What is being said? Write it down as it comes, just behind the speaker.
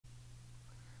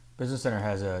Business Center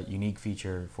has a unique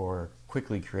feature for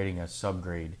quickly creating a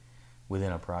subgrade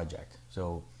within a project.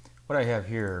 So what I have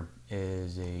here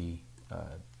is a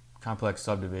complex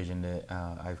subdivision that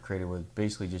I've created with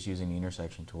basically just using the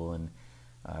intersection tool, and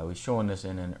I was showing this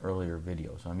in an earlier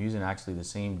video. So I'm using actually the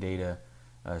same data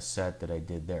set that I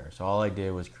did there. So all I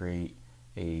did was create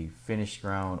a finished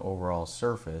ground overall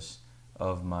surface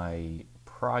of my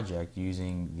project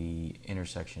using the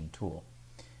intersection tool.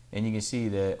 And you can see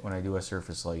that when I do a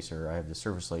surface slicer, I have the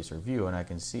surface slicer view, and I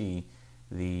can see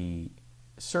the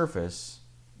surface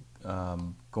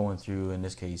going through, in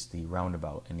this case, the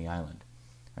roundabout in the island.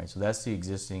 All right, so that's the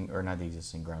existing, or not the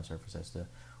existing ground surface, that's the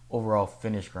overall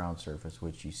finished ground surface,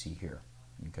 which you see here.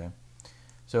 Okay,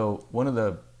 so one of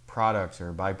the products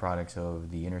or byproducts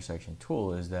of the intersection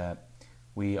tool is that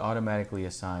we automatically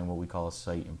assign what we call a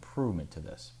site improvement to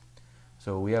this.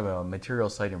 So we have a material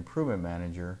site improvement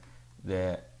manager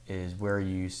that is where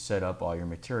you set up all your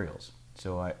materials.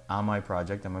 So on my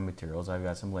project, on my materials, I've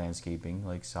got some landscaping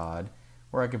like sod,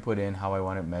 where I can put in how I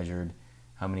want it measured,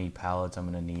 how many pallets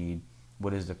I'm going to need,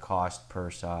 what is the cost per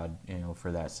sod,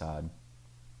 for that sod,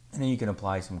 and then you can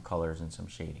apply some colors and some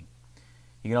shading.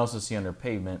 You can also see under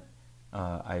pavement,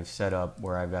 I've set up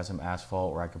where I've got some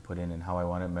asphalt where I can put in and how I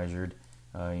want it measured,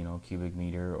 cubic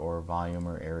meter or volume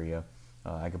or area.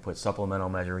 I can put supplemental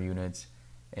measure units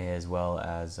as well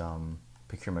as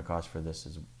procurement costs for this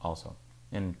as also,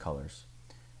 and colors.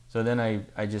 So then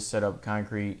I just set up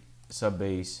concrete,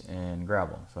 subbase, and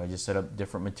gravel. So I just set up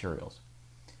different materials.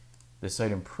 The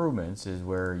site improvements is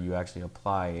where you actually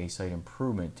apply a site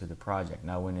improvement to the project.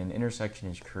 Now when an intersection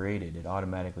is created, it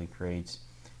automatically creates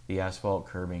the asphalt,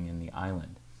 curbing, and the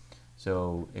island.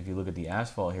 So if you look at the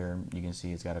asphalt here, you can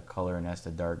see it's got a color, and that's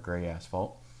the dark gray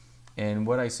asphalt. And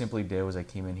what I simply did was I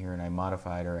came in here and I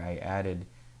modified, or I added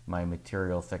my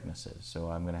material thicknesses. So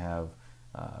I'm going to have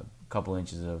a couple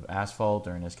inches of asphalt,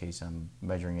 or in this case I'm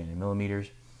measuring it in millimeters.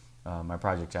 My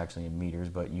project's actually in meters,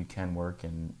 but you can work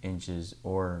in inches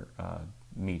or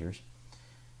meters.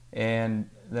 And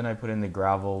then I put in the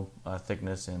gravel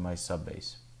thickness in my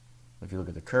subbase. If you look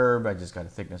at the curb, I just got a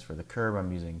thickness for the curb.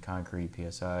 I'm using concrete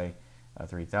PSI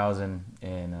 3000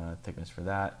 and thickness for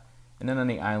that. And then on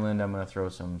the island, I'm going to throw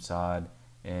some sod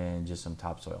and just some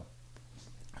topsoil.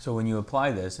 So when you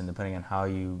apply this, and depending on how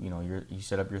you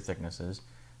set up your thicknesses,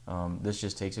 this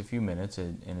just takes a few minutes,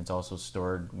 and it's also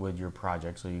stored with your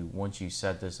project. So once you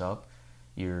set this up,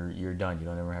 you're done. You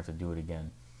don't ever have to do it again.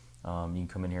 You can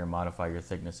come in here and modify your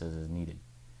thicknesses as needed.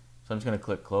 So I'm just going to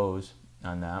click close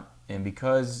on that. And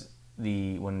because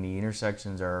when the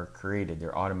intersections are created,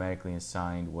 they're automatically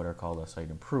assigned what are called a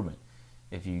site improvement.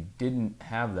 If you didn't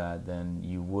have that, then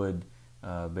you would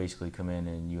basically come in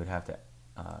and you would have to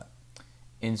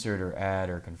insert or add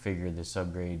or configure the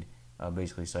subgrade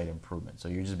basically site improvement. So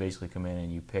you just basically come in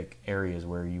and you pick areas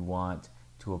where you want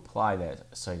to apply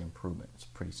that site improvement. It's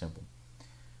pretty simple.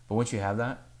 But once you have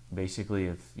that, basically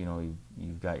if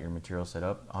you've got your material set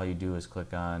up, all you do is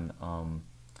click on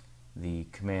the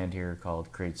command here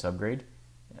called Create Subgrade,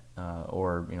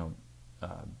 or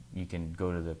you can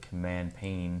go to the command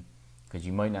pane, because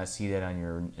you might not see that on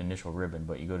your initial ribbon,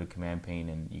 but you go to command pane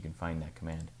and you can find that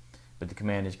command. But the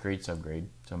command is Create Subgrade,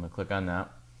 so I'm going to click on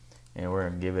that, and we're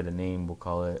going to give it a name. We'll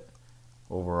call it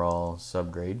Overall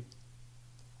Subgrade,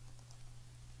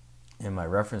 and my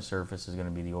reference surface is going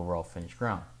to be the overall finished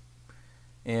ground.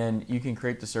 And you can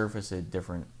create the surface at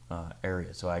different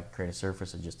areas. So I can create a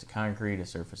surface of just the concrete, a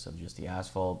surface of just the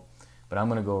asphalt, but I'm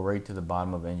going to go right to the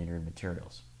bottom of engineered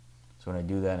materials. So when I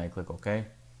do that and I click OK,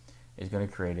 it's going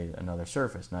to create another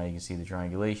surface. Now you can see the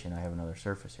triangulation. I have another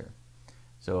surface here.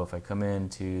 So if I come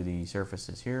into the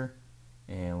surfaces here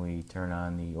and we turn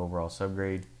on the overall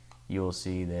subgrade, you'll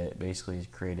see that basically it's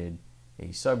created a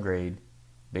subgrade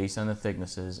based on the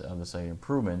thicknesses of the site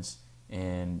improvements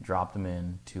and drop them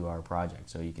into our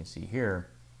project. So you can see here,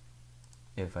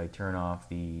 if I turn off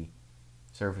the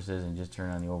surfaces and just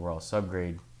turn on the overall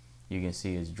subgrade, you can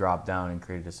see it's dropped down and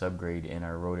created a subgrade in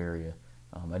our road area.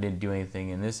 I didn't do anything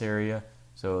in this area,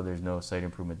 so there's no site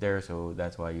improvement there, so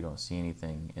that's why you don't see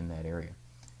anything in that area.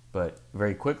 But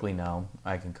very quickly now,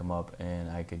 I can come up and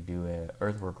I could do an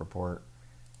earthwork report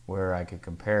where I could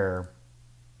compare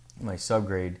my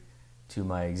subgrade to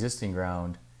my existing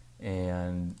ground,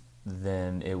 and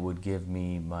then it would give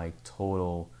me my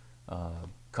total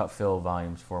cut fill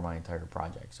volumes for my entire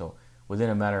project. So within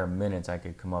a matter of minutes, I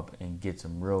could come up and get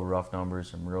some real rough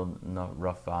numbers, some real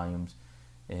rough volumes,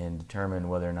 and determine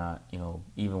whether or not,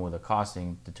 even with a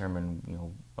costing,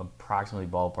 determine, approximately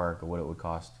ballpark of what it would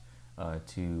cost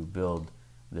to build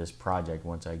this project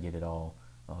once I get it all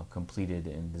completed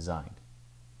and designed.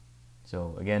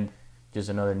 So again, just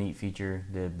another neat feature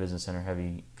the Business Center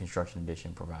Heavy Construction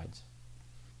Edition provides.